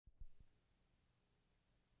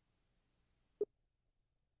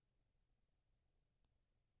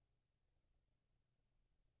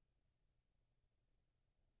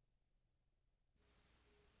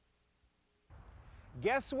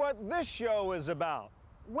Guess what this show is about?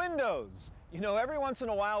 Windows. You know, every once in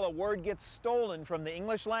a while a word gets stolen from the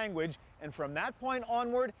English language, and from that point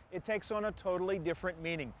onward, it takes on a totally different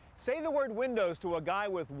meaning. Say the word Windows to a guy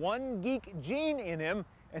with one geek gene in him,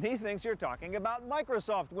 and he thinks you're talking about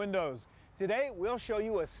Microsoft Windows. Today, we'll show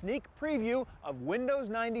you a sneak preview of Windows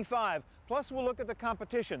 95. Plus, we'll look at the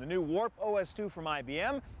competition, the new Warp OS 2 from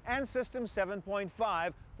IBM and System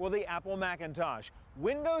 7.5 for the Apple Macintosh.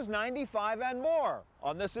 Windows 95 and more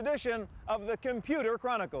on this edition of the Computer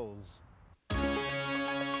Chronicles.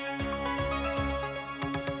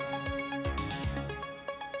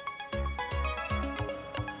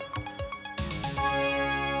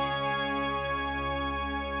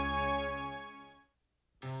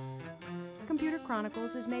 Computer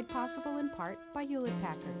Chronicles is made possible in part by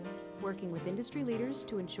Hewlett-Packard, working with industry leaders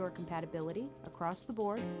to ensure compatibility across the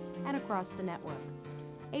board and across the network.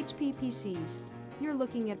 HP PCs, you're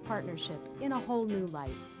looking at partnership in a whole new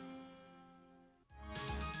light.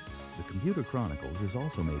 The Computer Chronicles is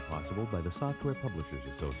also made possible by the Software Publishers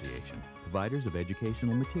Association, providers of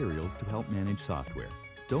educational materials to help manage software.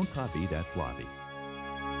 Don't copy that floppy.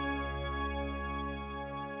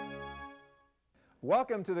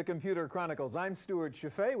 Welcome to the Computer Chronicles. I'm Stuart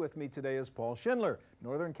Chaffee. With me today is Paul Schindler,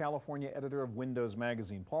 Northern California editor of Windows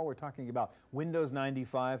Magazine. Paul, we're talking about Windows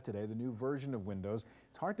 95 today, the new version of Windows.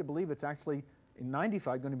 It's hard to believe it's actually, in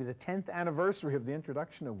 95, going to be the 10th anniversary of the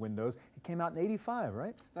introduction of Windows. It came out in 85,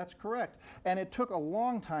 right? That's correct. And it took a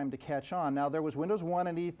long time to catch on. Now, there was Windows 1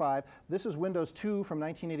 in 85. This is Windows 2 from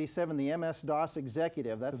 1987, the MS-DOS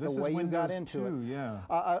Executive. That's the way you got into it.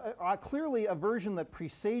 Yeah. Clearly a version that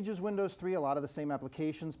presages Windows 3, a lot of the same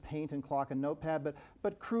applications, Paint and Clock and Notepad,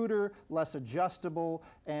 but cruder, less adjustable,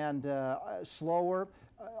 and slower.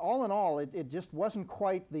 All in all, it just wasn't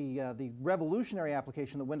quite the revolutionary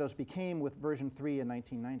application that Windows became with version 3 in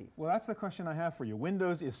 1990. Well, that's the question I have for you.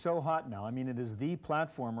 Windows is so hot now. I mean, it is the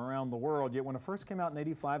platform around the world, yet when it first came out in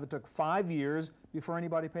 85, it took 5 years before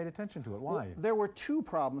anybody paid attention to it. Why? Well, there were two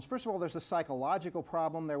problems. First of all, there's a psychological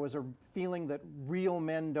problem. There was a feeling that real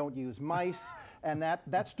men don't use mice, and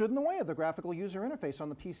that stood in the way of the graphical user interface on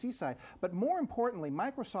the PC side. But more importantly,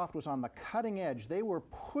 Microsoft was on the cutting edge. They were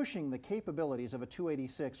pushing the capabilities of a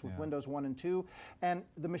 286 with Windows 1 and 2, and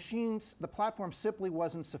the platform simply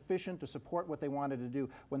wasn't sufficient to support what they wanted to do.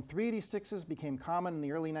 When 386s became common in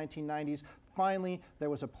the early 1990s, finally, there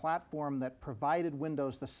was a platform that provided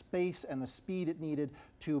Windows the space and the speed it needed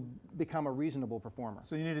to become a reasonable performer.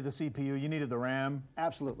 So you needed the CPU, you needed the RAM?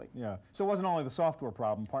 Absolutely. Yeah. So it wasn't only the software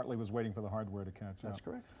problem, partly was waiting for the hardware to catch up. That's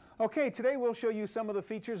correct. Okay, today we'll show you some of the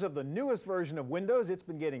features of the newest version of Windows. It's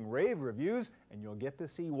been getting rave reviews, and you'll get to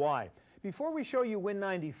see why. Before we show you Win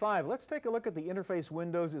 95, let's take a look at the interface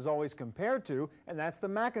Windows is always compared to, and that's the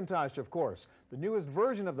Macintosh, of course. The newest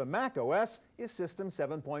version of the Mac OS is System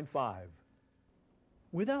 7.5.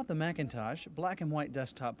 Without the Macintosh, black and white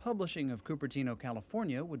desktop publishing of Cupertino,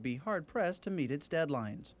 California would be hard-pressed to meet its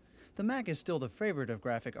deadlines. The Mac is still the favorite of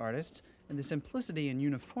graphic artists, and the simplicity and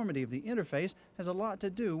uniformity of the interface has a lot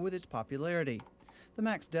to do with its popularity. The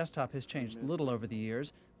Mac's desktop has changed little over the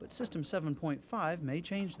years, but System 7.5 may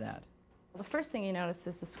change that. The first thing you notice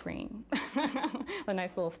is the screen, the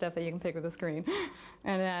nice little stuff that you can pick with the screen.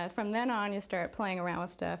 And from then on, you start playing around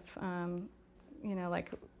with stuff. You know,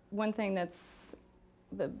 like one thing that's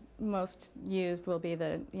the most used will be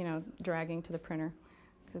the, dragging to the printer,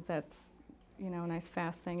 because that's, a nice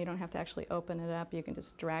fast thing. You don't have to actually open it up. You can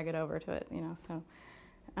just drag it over to it, so,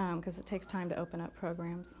 because it takes time to open up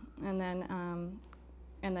programs. And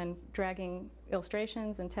then dragging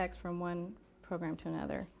illustrations and text from one program to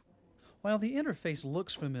another. While the interface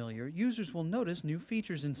looks familiar, users will notice new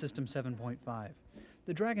features in System 7.5.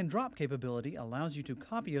 The drag and drop capability allows you to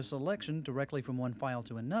copy a selection directly from one file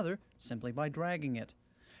to another simply by dragging it.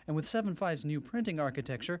 And with 7.5's new printing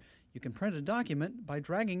architecture, you can print a document by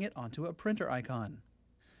dragging it onto a printer icon.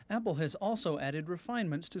 Apple has also added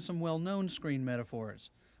refinements to some well-known screen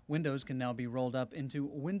metaphors. Windows can now be rolled up into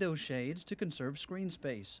window shades to conserve screen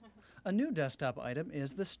space. A new desktop item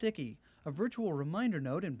is the Sticky, a virtual reminder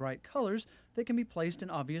note in bright colors that can be placed in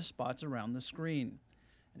obvious spots around the screen.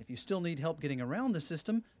 And if you still need help getting around the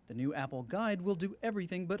system, the new Apple Guide will do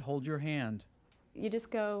everything but hold your hand. You just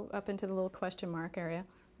go up into the little question mark area,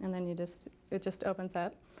 and then it just opens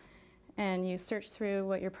up, and you search through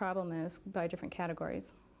what your problem is by different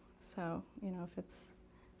categories. So, if it's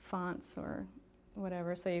fonts or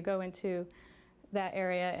whatever, so you go into that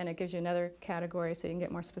area and it gives you another category so you can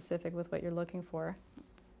get more specific with what you're looking for.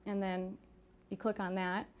 And then you click on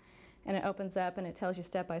that and it opens up and it tells you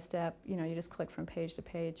step by step, you just click from page to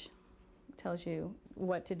page. It tells you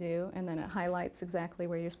what to do, and then it highlights exactly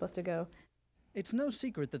where you're supposed to go. It's no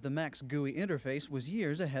secret that the Mac's GUI interface was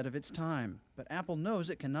years ahead of its time, but Apple knows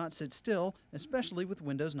it cannot sit still, especially with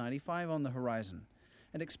Windows 95 on the horizon.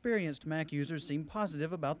 And experienced Mac users seem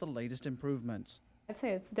positive about the latest improvements. I'd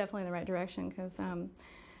say it's definitely in the right direction because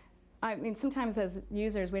I mean, sometimes as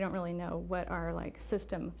users we don't really know what are like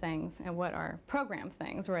system things and what are program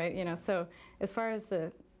things, right? You know, so as far as the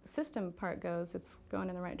system part goes, it's going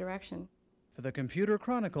in the right direction. For the Computer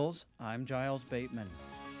Chronicles, I'm Giles Bateman.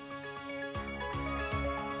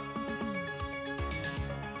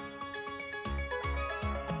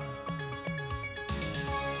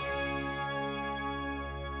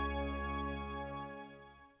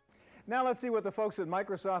 Now let's see what the folks at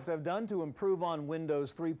Microsoft have done to improve on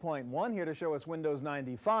Windows 3.1. Here to show us Windows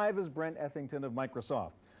 95 is Brent Ethington of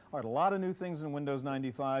Microsoft. All right, a lot of new things in Windows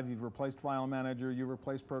 95. You've replaced File Manager, you've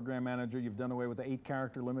replaced Program Manager, you've done away with the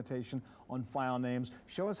 8-character limitation on file names.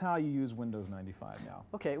 Show us how you use Windows 95 now.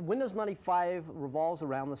 Okay, Windows 95 revolves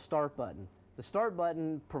around the Start button. The Start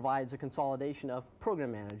button provides a consolidation of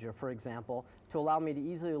Program Manager, for example, to allow me to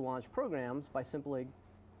easily launch programs by simply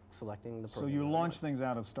selecting the program. So you launch things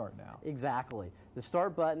out of Start now. Exactly. The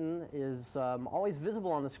Start button is always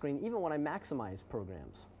visible on the screen even when I maximize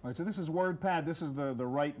programs. All right, so this is WordPad. This is the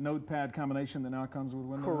right notepad combination that now comes with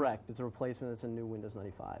Windows? Correct. It's a replacement that's in new Windows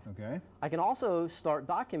 95. Okay. I can also start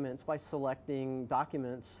documents by selecting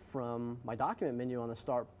documents from my document menu on the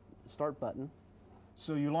Start button.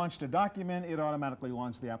 So you launched a document, it automatically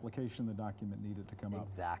launched the application the document needed to come up.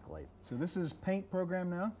 Exactly. So this is Paint program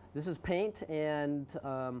now? This is Paint, and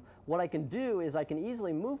what I can do is I can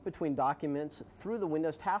easily move between documents through the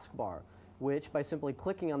Windows taskbar, which by simply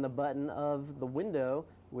clicking on the button of the window,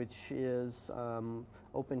 which is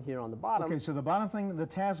open here on the bottom. Okay, so the bottom thing, the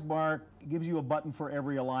taskbar, gives you a button for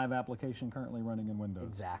every alive application currently running in Windows.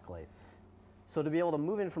 Exactly. So to be able to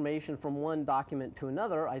move information from one document to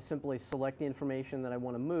another, I simply select the information that I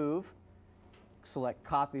want to move, select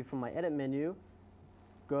Copy from my Edit menu,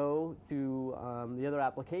 go to the other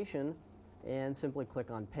application, and simply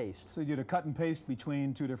click on Paste. So you do a cut and paste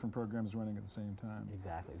between two different programs running at the same time.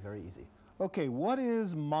 Exactly, very easy. Okay, what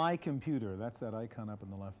is My Computer? That's that icon up in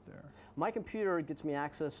the left there. My Computer gets me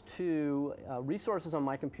access to resources on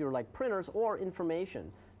my computer like printers or information.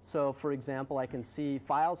 So for example, I can see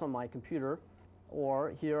files on my computer,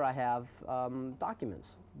 or here I have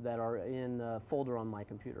documents that are in a folder on my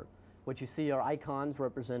computer. What you see are icons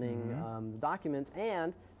representing the documents,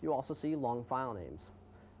 and you also see long file names.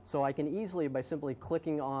 So I can easily, by simply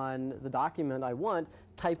clicking on the document I want,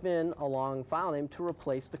 type in a long file name to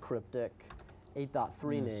replace the cryptic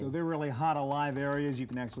 8.3 name. So they're really hot alive areas. You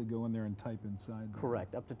can actually go in there and type inside them.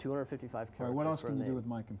 Correct, up to 255 characters. All right, what else can you name. do with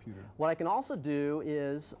My Computer? What I can also do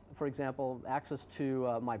is, for example, access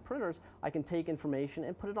to my printers. I can take information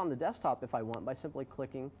and put it on the desktop if I want by simply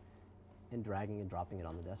clicking and dragging and dropping it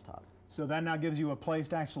on the desktop. So that now gives you a place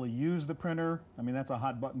to actually use the printer. I mean, that's a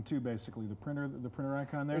hot button too, basically. The printer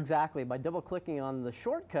icon there? Exactly. By double-clicking on the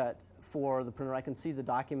shortcut for the printer, I can see the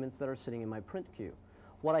documents that are sitting in my print queue.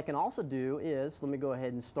 What I can also do is, let me go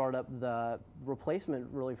ahead and start up the replacement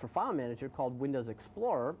really for File Manager called Windows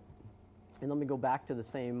Explorer. And let me go back to the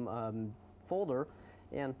same folder.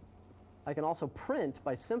 And I can also print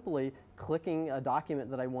by simply clicking a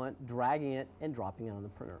document that I want, dragging it, and dropping it on the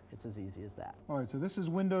printer. It's as easy as that. All right, so this is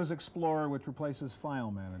Windows Explorer, which replaces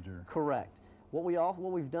File Manager. Correct. What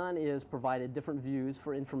we've done is provided different views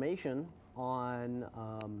for information on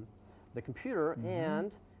the computer,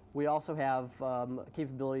 and we also have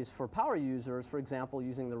capabilities for power users, for example,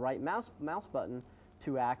 using the right mouse button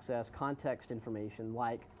to access context information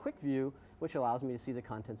like Quick View, which allows me to see the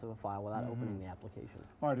contents of a file without opening the application.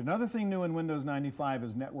 All right, another thing new in Windows 95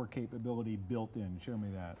 is network capability built in. Show me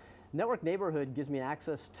that. Network Neighborhood gives me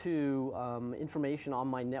access to information on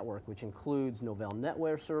my network, which includes Novell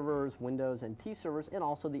NetWare servers, Windows NT servers, and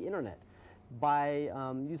also the internet. By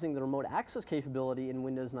using the remote access capability in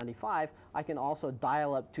Windows 95, I can also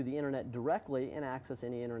dial up to the internet directly and access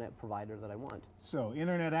any internet provider that I want. So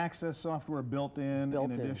internet access software built in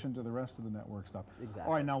addition to the rest of the network stuff. Exactly.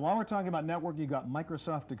 All right, now while we're talking about network, you got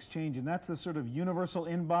Microsoft Exchange, and that's the sort of universal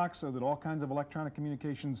inbox so that all kinds of electronic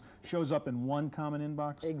communications shows up in one common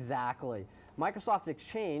inbox? Exactly. Microsoft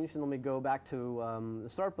Exchange, and let me go back to the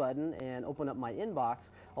Start button and open up my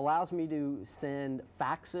inbox, allows me to send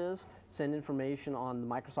faxes, send information on the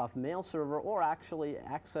Microsoft Mail server, or actually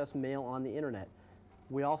access mail on the internet.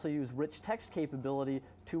 We also use rich text capability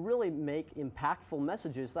to really make impactful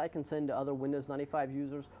messages that I can send to other Windows 95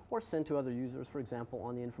 users or send to other users, for example,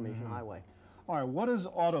 on the information highway. All right, what is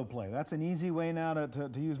autoplay? That's an easy way now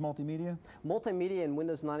to use multimedia? Multimedia in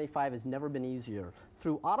Windows 95 has never been easier.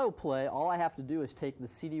 Through autoplay, all I have to do is take the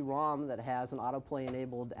CD-ROM that has an autoplay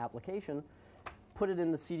enabled application, put it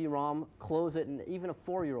in the CD-ROM, close it, and even a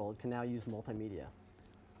 4-year-old can now use multimedia.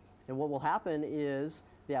 And what will happen is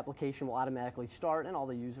the application will automatically start, and all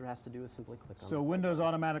the user has to do is simply click on it. So Windows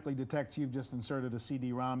automatically detects you've just inserted a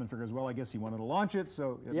CD-ROM and figures, well, I guess he wanted to launch it,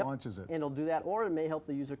 so it launches it. And it'll do that, or it may help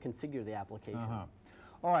the user configure the application.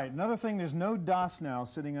 All right, another thing, there's no DOS now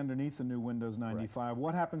sitting underneath the new Windows 95. Correct.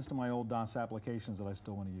 What happens to my old DOS applications that I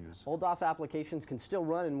still want to use? Old DOS applications can still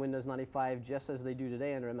run in Windows 95 just as they do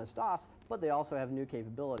today under MS-DOS, but they also have new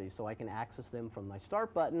capabilities, so I can access them from my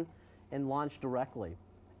Start button and launch directly.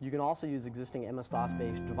 You can also use existing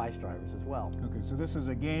MS-DOS-based device drivers as well. Okay, so this is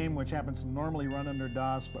a game which happens to normally run under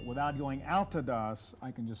DOS, but without going out to DOS, I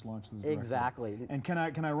can just launch this directly. Exactly. And can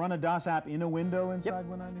I run a DOS app in a window inside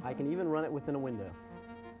Windows 95? I can even run it within a window.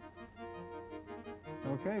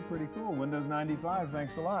 Okay, pretty cool. Windows 95,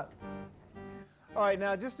 thanks a lot. All right,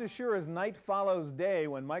 now just as sure as night follows day,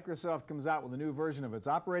 when Microsoft comes out with a new version of its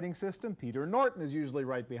operating system, Peter Norton is usually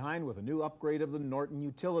right behind with a new upgrade of the Norton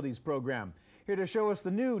Utilities program. Here to show us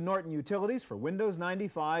the new Norton Utilities for Windows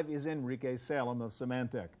 95 is Enrique Salem of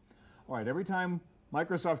Symantec. All right, every time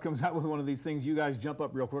Microsoft comes out with one of these things, you guys jump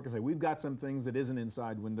up real quick and say, we've got some things that isn't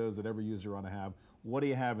inside Windows that every user ought to have. What do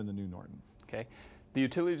you have in the new Norton? Okay. The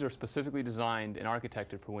utilities are specifically designed and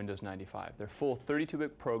architected for Windows 95. They're full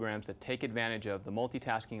 32-bit programs that take advantage of the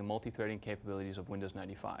multitasking and multi-threading capabilities of Windows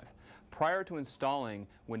 95. Prior to installing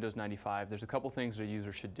Windows 95, there's a couple things that a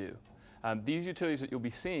user should do. These utilities that you'll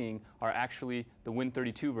be seeing are actually the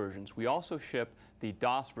Win32 versions. We also ship the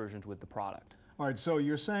DOS versions with the product. All right, so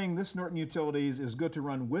you're saying this Norton Utilities is good to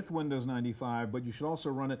run with Windows 95, but you should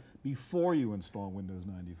also run it before you install Windows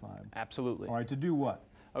 95. Absolutely. All right, to do what?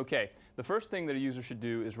 Okay, the first thing that a user should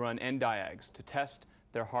do is run NDiags to test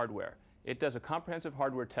their hardware. It does a comprehensive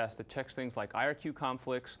hardware test that checks things like IRQ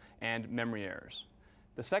conflicts and memory errors.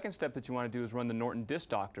 The second step that you want to do is run the Norton Disk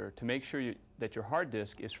Doctor to make sure that your hard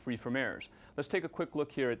disk is free from errors. Let's take a quick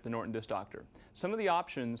look here at the Norton Disk Doctor. Some of the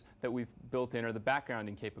options that we've built in are the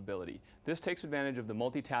backgrounding capability. This takes advantage of the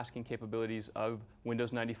multitasking capabilities of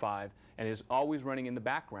Windows 95 and is always running in the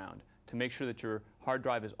background to make sure that your hard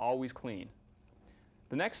drive is always clean.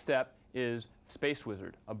 The next step is Space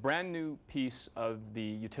Wizard, a brand new piece of the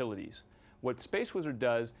utilities. What Space Wizard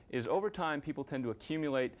does is over time people tend to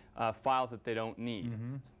accumulate files that they don't need.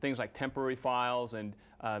 Things like temporary files and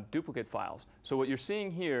duplicate files. So what you're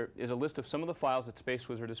seeing here is a list of some of the files that Space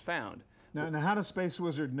Wizard has found. Now how does Space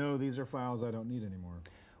Wizard know these are files I don't need anymore?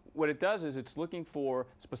 What it does is it's looking for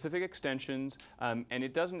specific extensions, and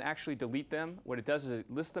it doesn't actually delete them. What it does is it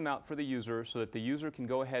lists them out for the user so that the user can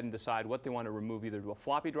go ahead and decide what they want to remove either to a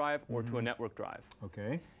floppy drive or to a network drive.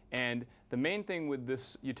 Okay. And the main thing with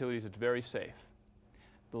this utility is it's very safe.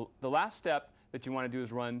 The last step that you want to do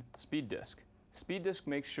is run Speed Disk. Speed Disk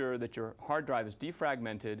makes sure that your hard drive is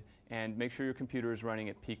defragmented and make sure your computer is running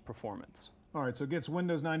at peak performance. All right, so it gets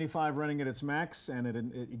Windows 95 running at its max, and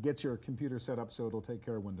it gets your computer set up so it'll take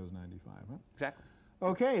care of Windows 95, huh? Exactly.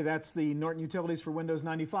 Okay, that's the Norton Utilities for Windows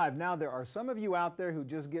 95. Now, there are some of you out there who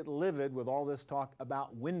just get livid with all this talk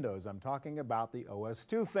about Windows. I'm talking about the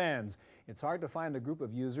OS2 fans. It's hard to find a group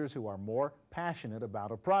of users who are more passionate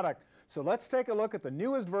about a product. So let's take a look at the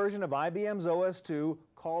newest version of IBM's OS2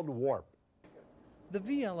 called Warp. The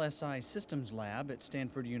VLSI Systems Lab at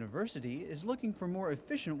Stanford University is looking for more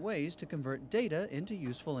efficient ways to convert data into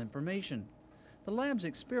useful information. The lab's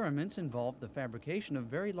experiments involve the fabrication of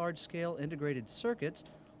very large-scale integrated circuits,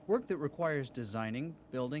 work that requires designing,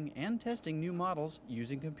 building, and testing new models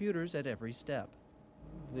using computers at every step.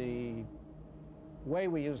 The way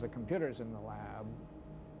we use the computers in the lab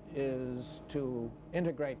is to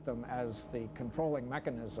integrate them as the controlling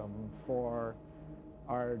mechanism for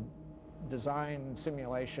our design,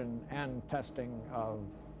 simulation, and testing of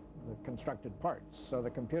the constructed parts. So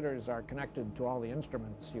the computers are connected to all the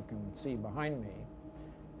instruments you can see behind me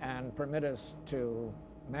and permit us to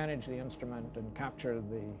manage the instrument and capture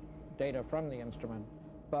the data from the instrument.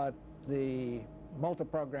 But the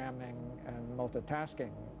multiprogramming and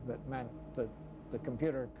multitasking that meant that the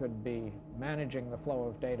computer could be managing the flow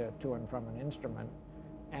of data to and from an instrument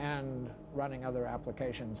and running other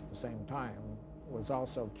applications at the same time was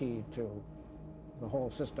also key to the whole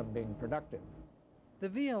system being productive. The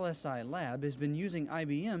VLSI lab has been using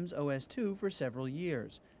IBM's OS2 for several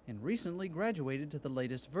years and recently graduated to the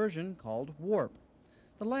latest version called Warp.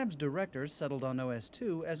 The lab's directors settled on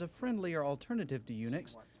OS2 as a friendlier alternative to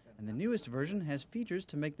Unix, and the newest version has features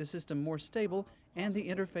to make the system more stable and the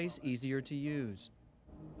interface easier to use.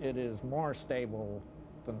 it is more stable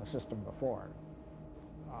than the system before.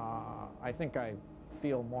 I think I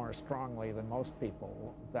feel more strongly than most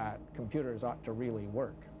people that computers ought to really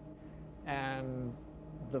work. And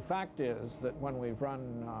the fact is that when we've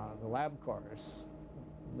run the lab course,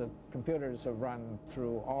 the computers have run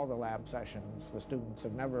through all the lab sessions. The students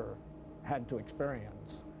have never had to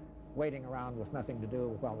experience waiting around with nothing to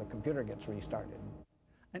do while the computer gets restarted.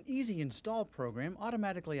 An easy install program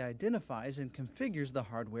automatically identifies and configures the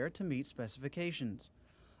hardware to meet specifications.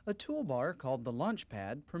 A toolbar called the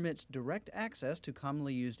Launchpad permits direct access to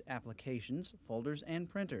commonly used applications, folders, and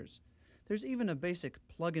printers. There's even a basic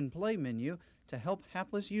plug-and-play menu to help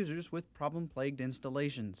hapless users with problem-plagued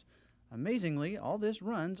installations. Amazingly, all this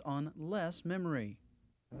runs on less memory.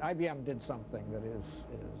 IBM did something that is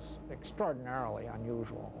extraordinarily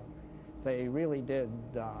unusual. They really did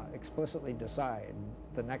explicitly decide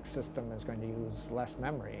the next system is going to use less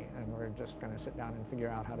memory, and we're just going to sit down and figure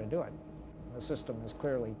out how to do it. The system is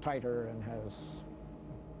clearly tighter and has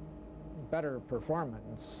better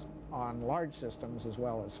performance on large systems as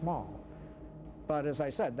well as small. But as I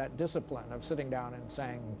said, that discipline of sitting down and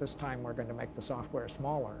saying, this time we're going to make the software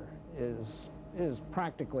smaller is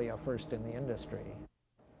practically a first in the industry.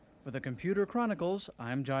 For the Computer Chronicles,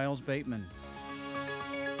 I'm Giles Bateman.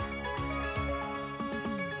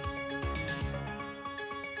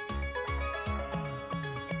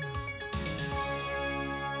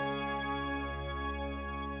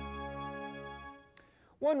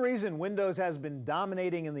 One reason Windows has been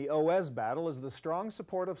dominating in the OS battle is the strong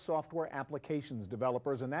support of software applications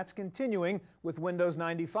developers, and that's continuing with Windows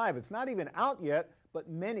 95. It's not even out yet, but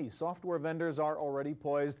many software vendors are already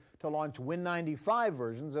poised to launch Win95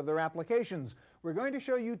 versions of their applications. We're going to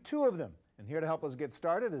show you two of them. And here to help us get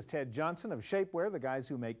started is Ted Johnson of Shapewear, the guys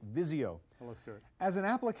who make Visio. Hello, Stuart. As an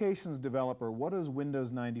applications developer, what does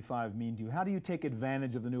Windows 95 mean to you? How do you take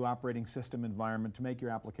advantage of the new operating system environment to make your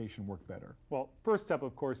application work better? Well, first step,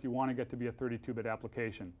 of course, you want to get to be a 32-bit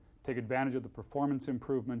application. Take advantage of the performance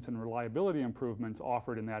improvements and reliability improvements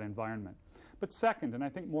offered in that environment. But second, and I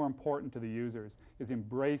think more important to the users, is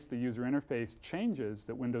embrace the user interface changes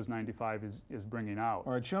that Windows 95 is bringing out.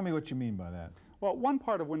 All right, show me what you mean by that. Well, one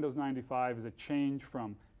part of Windows 95 is a change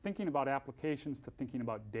from thinking about applications to thinking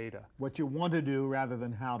about data. What you want to do rather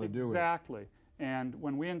than how to do it. Exactly. And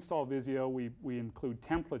when we install Visio, we include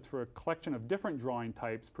templates for a collection of different drawing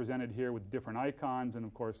types presented here with different icons and,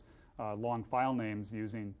 of course, long file names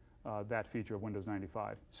using that feature of Windows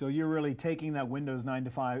 95. So you're really taking that Windows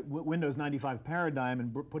 95 paradigm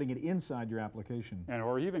and putting it inside your application.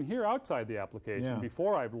 Or even here outside the application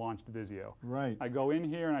before I've launched Visio. Right. I go in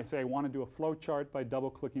here and I say I want to do a flowchart by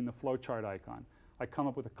double-clicking the flowchart icon. I come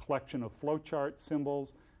up with a collection of flowchart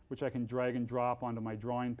symbols which I can drag and drop onto my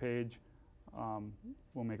drawing page.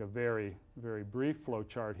 We'll make a very, very brief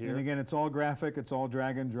flowchart here. And again, it's all graphic, it's all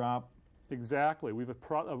drag and drop. Exactly. We've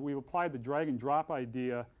applied the drag and drop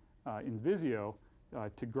idea in Visio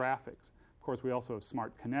to graphics. Of course, we also have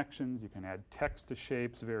smart connections. You can add text to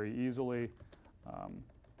shapes very easily.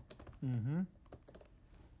 And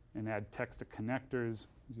add text to connectors,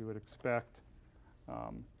 as you would expect.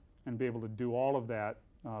 And be able to do all of that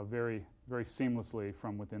very, very seamlessly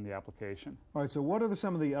from within the application. All right, so what are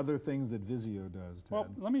some of the other things that Visio does, Ted? Well,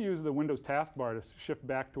 let me use the Windows taskbar to shift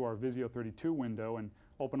back to our Visio 32 window and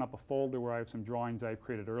open up a folder where I have some drawings I've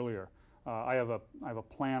created earlier. I have a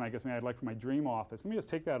plan, I guess, maybe I'd like for my dream office. Let me just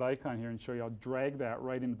take that icon here and show you. I'll drag that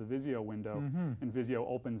right into the Visio window, and Visio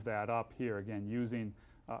opens that up here, again, using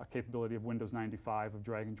a capability of Windows 95 of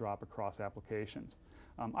drag and drop across applications.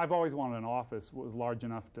 I've always wanted an office that was large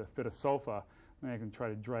enough to fit a sofa. Maybe I can try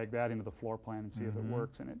to drag that into the floor plan and see if it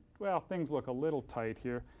works. And well, things look a little tight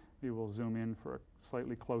here. Maybe we'll zoom in for a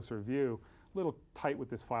slightly closer view. A little tight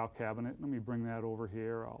with this file cabinet. Let me bring that over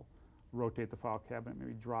here. I'll rotate the file cabinet,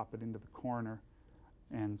 maybe drop it into the corner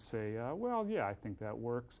and say, well, yeah, I think that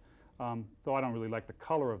works. Though I don't really like the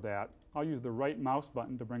color of that. I'll use the right mouse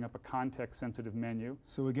button to bring up a context-sensitive menu.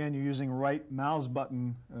 So again, you're using right mouse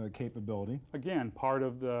button capability. Again, part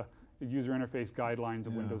of the user interface guidelines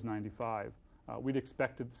of Windows 95. We'd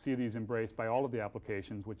expect to see these embraced by all of the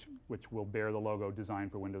applications which will bear the logo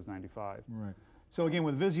designed for Windows 95. Right. So again,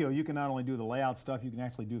 with Visio, you can not only do the layout stuff, you can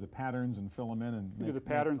actually do the patterns and fill them in and make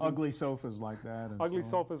ugly sofas like that. Ugly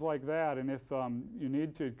sofas like that, and if you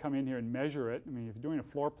need to come in here and measure it, I mean, if you're doing a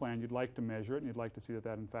floor plan, you'd like to measure it, and you'd like to see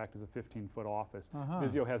that in fact is a 15-foot office.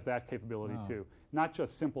 Visio has that capability too. Not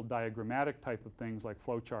just simple diagrammatic type of things like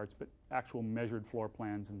flowcharts, but actual measured floor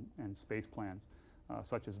plans and space plans,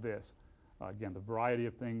 such as this. Again, the variety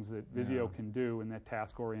of things that Visio can do in that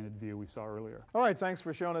task-oriented view we saw earlier. All right, thanks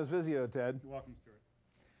for showing us Visio, Ted. You're welcome, Stuart.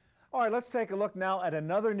 All right, let's take a look now at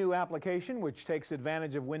another new application which takes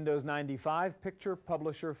advantage of Windows 95, Picture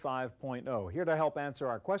Publisher 5.0. Here to help answer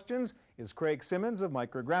our questions is Craig Simmons of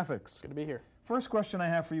Micrographics. Good to be here. First question I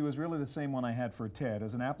have for you is really the same one I had for Ted.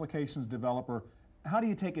 As an applications developer, how do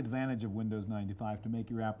you take advantage of Windows 95 to make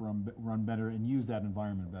your app run better and use that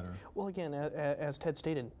environment better? Well, again, as Ted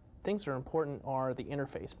stated, things that are important are the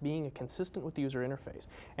interface, being consistent with the user interface.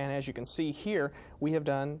 And as you can see here, we have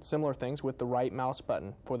done similar things with the right mouse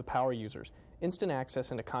button for the power users, instant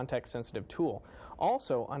access and a context-sensitive tool.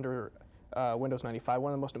 Also, under Windows 95,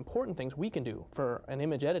 one of the most important things we can do for an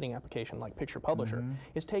image editing application like Picture Publisher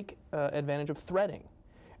is take advantage of threading.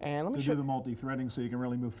 And let me show do the multi-threading so you can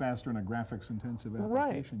really move faster in a graphics-intensive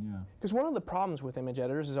application. Right. Because one of the problems with image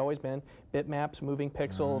editors has always been bitmaps, moving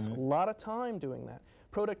pixels, a lot of time doing that.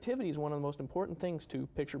 Productivity is one of the most important things to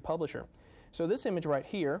Picture Publisher. So this image right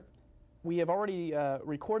here, we have already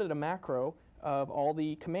recorded a macro of all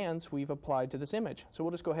the commands we've applied to this image. So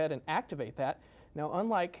we'll just go ahead and activate that. Now,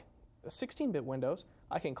 unlike 16-bit Windows,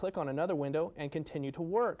 I can click on another window and continue to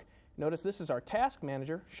work. Notice this is our task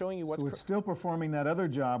manager showing you what's... So it's still performing that other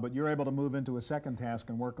job, but you're able to move into a second task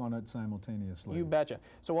and work on it simultaneously. You betcha.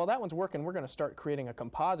 So while that one's working, we're going to start creating a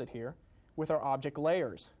composite here with our object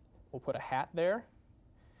layers. We'll put a hat there.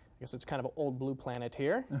 I guess it's kind of an old blue planet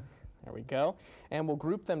here. There we go. And we'll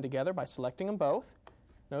group them together by selecting them both.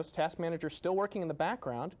 Notice Task Manager's still working in the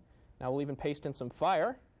background. Now we'll even paste in some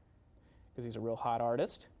fire, because he's a real hot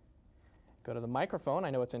artist. Go to the microphone.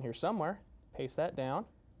 I know it's in here somewhere. Paste that down.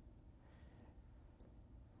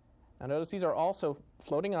 Now notice these are also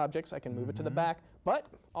floating objects. I can move it to the back, but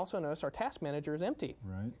also notice our Task Manager is empty.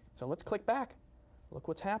 Right. So let's click back. Look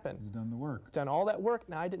what's happened. He's done the work. Done all that work.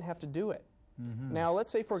 Now I didn't have to do it. Now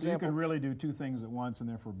let's say, for example... you can really do two things at once and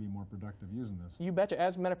therefore be more productive using this. You betcha.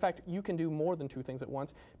 As a matter of fact, you can do more than two things at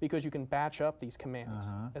once because you can batch up these commands,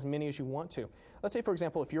 as many as you want to. Let's say, for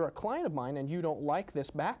example, if you're a client of mine and you don't like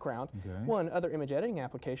this background, well, in other image editing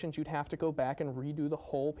applications, you'd have to go back and redo the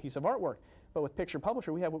whole piece of artwork. But with Picture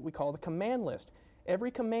Publisher, we have what we call the command list.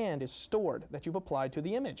 Every command is stored that you've applied to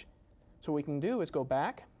the image. So what we can do is go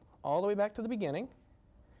back, all the way back to the beginning,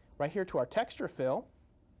 right here to our texture fill,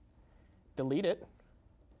 delete it,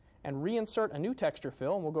 and reinsert a new texture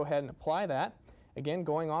fill, and we'll go ahead and apply that. Again,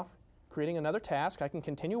 going off, creating another task. I can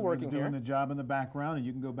continue working here. Doing the job in the background, and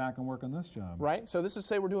you can go back and work on this job. Right. So this is,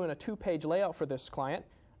 say, we're doing a 2-page layout for this client.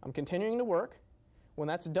 I'm continuing to work. When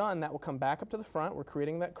that's done, that will come back up to the front. We're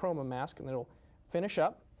creating that chroma mask, and it'll finish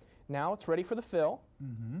up. Now it's ready for the fill.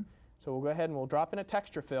 So we'll go ahead and we'll drop in a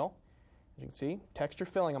texture fill. As you can see, texture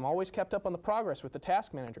filling. I'm always kept up on the progress with the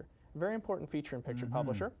Task Manager. Very important feature in Picture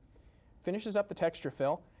Publisher. Finishes up the texture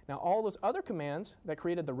fill. Now all those other commands that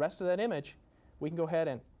created the rest of that image, we can go ahead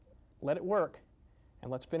and let it work,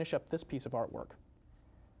 and let's finish up this piece of artwork.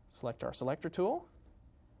 Select our selector tool,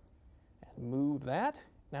 and move that.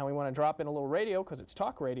 Now we want to drop in a little radio, because it's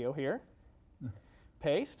talk radio here.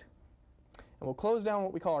 Paste, and we'll close down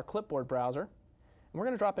what we call our clipboard browser, and we're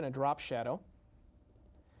going to drop in a drop shadow.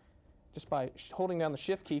 Just by holding down the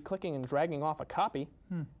Shift key, clicking and dragging off a copy,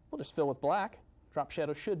 we'll just fill with black. Drop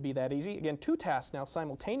shadow should be that easy. Again, two tasks now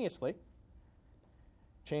simultaneously.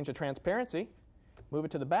 Change the transparency, move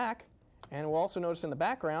it to the back, and we'll also notice in the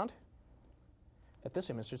background that this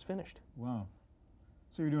image is finished. Wow.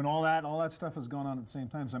 So you're doing all that stuff has gone on at the same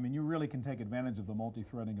time. So I mean, you really can take advantage of the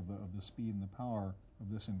multi-threading of the speed and the power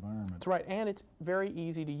of this environment. That's right, and it's very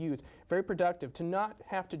easy to use, very productive to not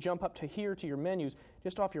have to jump up to here to your menus,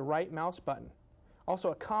 just off your right mouse button.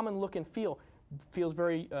 Also a common look and feel. Feels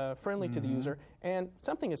very friendly to the user, and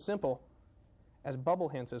something as simple as bubble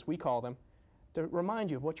hints, as we call them, to remind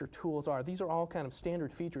you of what your tools are. These are all kind of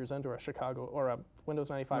standard features under a Chicago or a Windows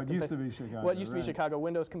 95. What used to be Chicago. What used to be Chicago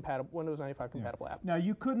Windows 95 compatible app. Now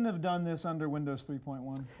you couldn't have done this under Windows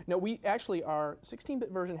 3.1? No, we actually, our 16-bit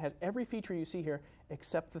version has every feature you see here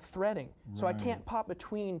except the threading. So I can't pop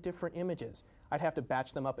between different images. I'd have to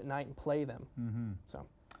batch them up at night and play them. So.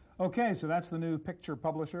 Okay, so that's the new Picture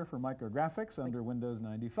Publisher for Micrographics under Windows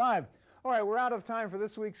 95. All right, we're out of time for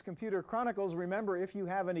this week's Computer Chronicles. Remember, if you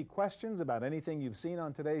have any questions about anything you've seen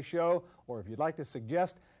on today's show, or if you'd like to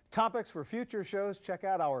suggest topics for future shows, check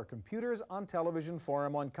out our Computers on Television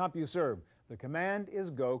forum on CompuServe. The command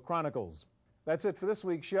is Go Chronicles. That's it for this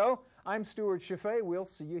week's show. I'm Stuart Chaffee. We'll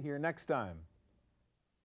see you here next time.